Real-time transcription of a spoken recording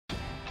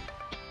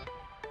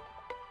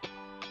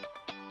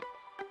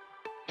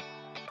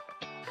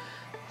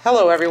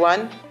Hello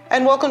everyone,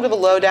 and welcome to the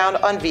Lowdown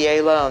on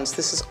VA Loans.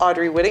 This is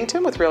Audrey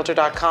Whittington with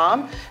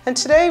Realtor.com, and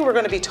today we're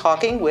going to be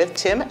talking with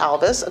Tim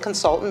Alvis, a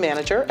consultant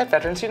manager at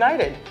Veterans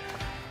United.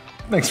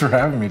 Thanks for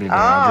having me today,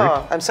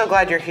 Audrey. I'm so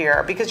glad you're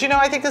here because,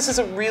 I think this is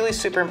a really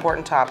super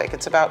important topic.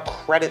 It's about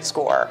credit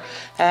score.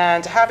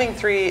 And having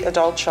 3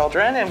 adult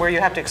children and where you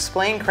have to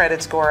explain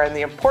credit score and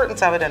the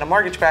importance of it in a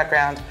mortgage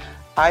background,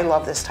 I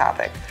love this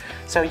topic.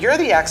 So you're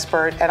the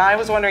expert, and I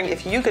was wondering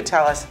if you could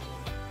tell us,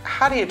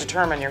 how do you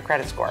determine your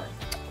credit score?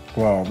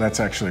 Well, that's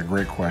actually a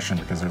great question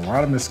because there's a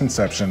lot of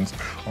misconceptions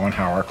on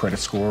how our credit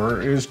score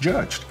is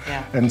judged.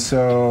 Yeah. And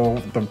so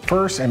the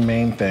first and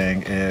main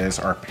thing is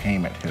our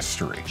payment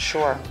history.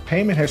 Sure.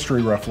 Payment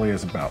history roughly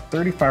is about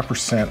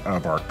 35%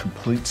 of our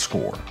complete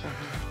score.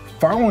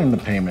 Following the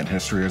payment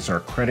history is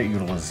our credit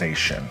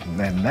utilization.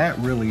 And that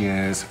really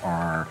is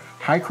our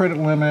high credit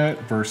limit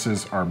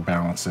versus our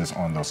balances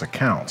on those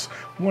accounts.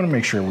 We want to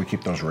make sure we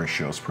keep those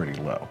ratios pretty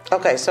low.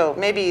 Okay, so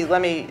maybe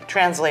let me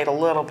translate a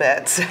little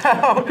bit.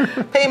 So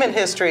payment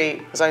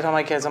history, as I tell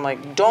my kids, I'm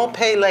like, don't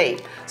pay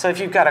late. So if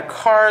you've got a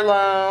car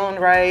loan,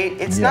 right,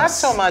 it's not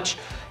so much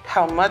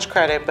how much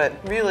credit, but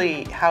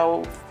really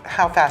how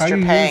fast you're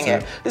paying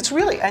it. It's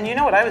really, and you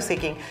know what I was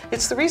thinking,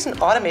 it's the reason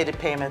automated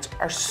payments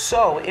are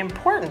so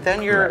important.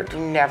 Then you're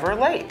never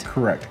late.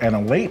 Correct, and a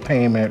late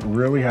payment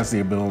really has the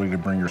ability to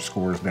bring your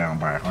scores down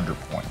by 100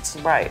 points.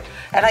 Right,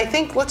 and I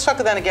think, let's talk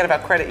then again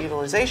about credit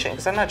utilization,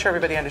 because I'm not sure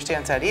everybody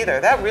understands that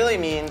either. That really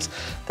means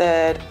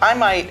that I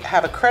might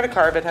have a credit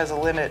card that has a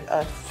limit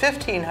of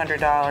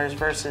 $1,500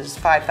 versus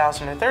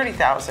 $5,000 or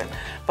 $30,000,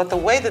 but the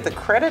way that the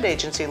credit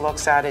agency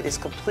looks at it is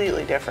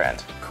completely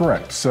different.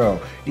 Correct, so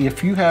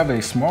if you have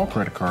a small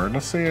credit card,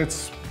 let's say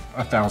it's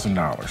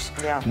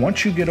 $1,000. Yeah.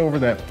 Once you get over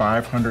that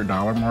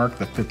 $500 mark,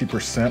 the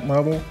 50%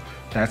 level,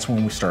 that's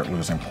when we start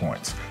losing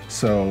points.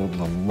 So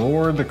the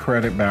lower the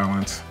credit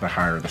balance, the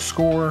higher the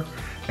score,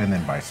 and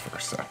then vice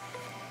versa.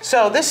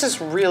 So this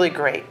is really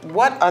great.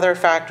 What other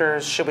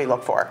factors should we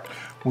look for?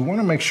 We want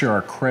to make sure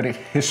our credit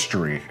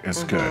history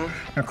is good.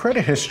 Now,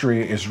 credit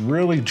history is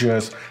really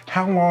just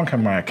how long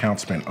have my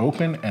accounts been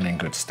open and in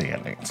good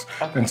standings.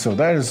 And so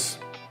that is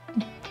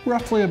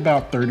roughly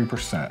about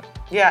 30%.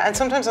 Yeah, and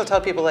sometimes I'll tell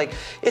people, like,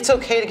 it's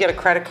okay to get a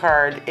credit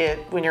card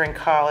when you're in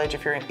college,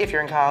 if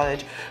you're in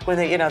college, when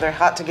they're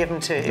hot to give them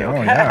to you.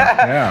 Oh,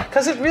 yeah.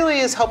 Because it really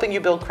is helping you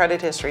build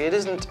credit history. It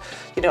isn't,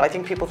 I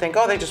think people think,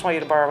 oh, they just want you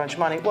to borrow a bunch of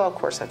money. Well, of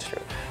course that's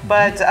true.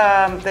 But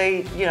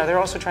they're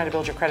also trying to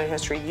build your credit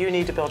history. You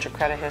need to build your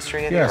credit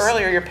history. And the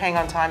earlier you're paying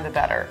on time, the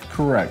better.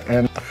 Correct.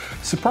 And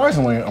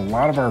surprisingly, a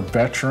lot of our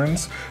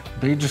veterans,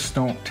 they just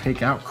don't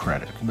take out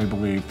credit. They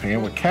believe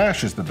paying with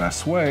cash is the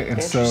best way.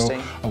 And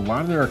so a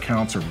lot of their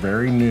accounts are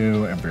very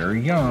new and very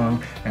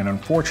young, and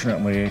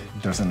unfortunately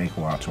doesn't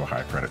equal out to a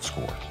high credit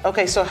score.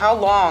 Okay, so how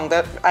long,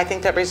 I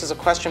think that raises a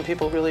question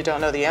people really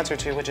don't know the answer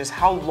to, which is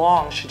how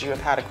long should you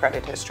have had a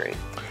credit history?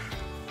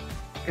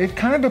 It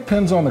kind of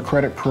depends on the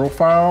credit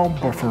profile,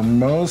 but for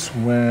most,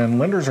 when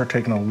lenders are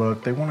taking a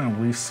look, they want to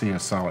at least see a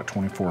solid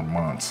 24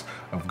 months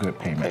of good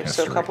payment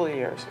history. So a couple of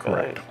years.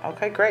 Correct. Really.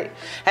 Okay, great.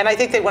 And I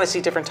think they want to see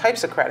different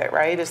types of credit,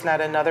 right? Isn't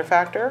that another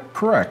factor?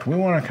 Correct. We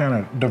want to kind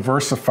of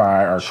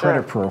diversify our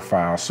credit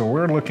profile. So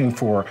we're looking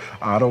for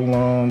auto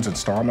loans,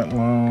 installment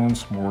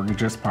loans,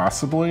 mortgages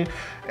possibly,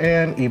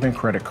 and even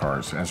credit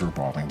cards as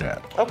revolving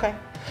debt. Okay.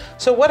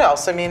 So what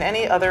else? I mean,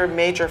 any other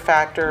major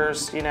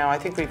factors? I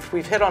think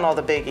we've hit on all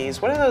the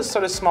biggies. What are those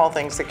sort of small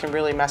things that can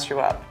really mess you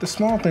up? The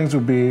small things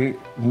would be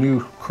new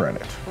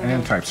credit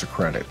and types of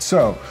credit.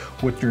 So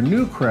with your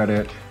new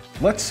credit,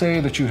 let's say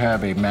that you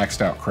have a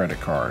maxed out credit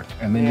card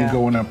and then you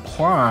go and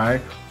apply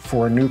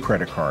for a new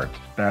credit card.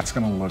 That's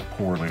going to look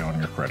poorly on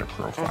your credit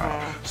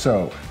profile.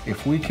 So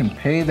if we can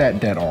pay that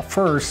debt off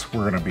first,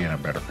 we're going to be in a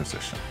better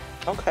position.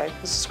 Okay,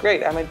 this is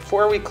great. I mean,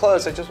 before we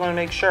close, I just want to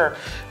make sure.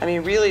 I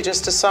mean, really,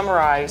 just to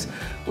summarize,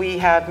 we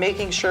have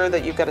making sure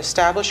that you've got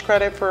established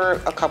credit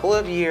for a couple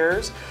of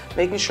years,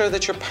 making sure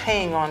that you're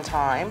paying on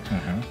time.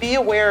 Be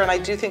aware, and I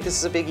do think this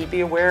is a biggie,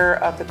 be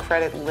aware of the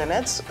credit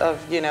limits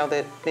of,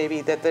 that maybe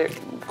that the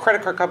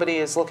credit card company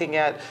is looking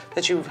at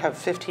that you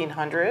have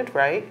 1,500,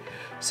 right?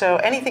 So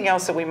anything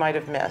else that we might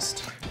have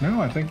missed?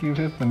 No, I think you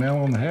hit the nail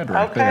on the head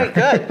right there.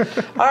 Okay,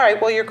 good. All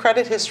right, well, your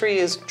credit history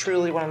is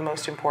truly one of the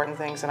most important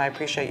things, and I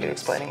appreciate you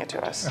explaining it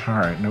to us. All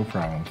right, no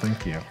problem.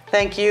 Thank you.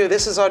 Thank you.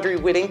 This is Audrey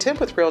Whittington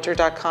with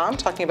Realtor.com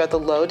talking about the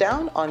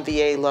lowdown on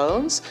VA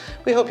loans.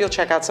 We hope you'll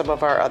check out some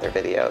of our other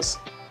videos.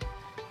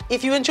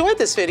 If you enjoyed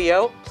this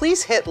video,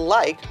 please hit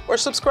like or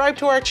subscribe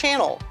to our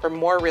channel for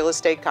more real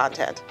estate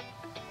content.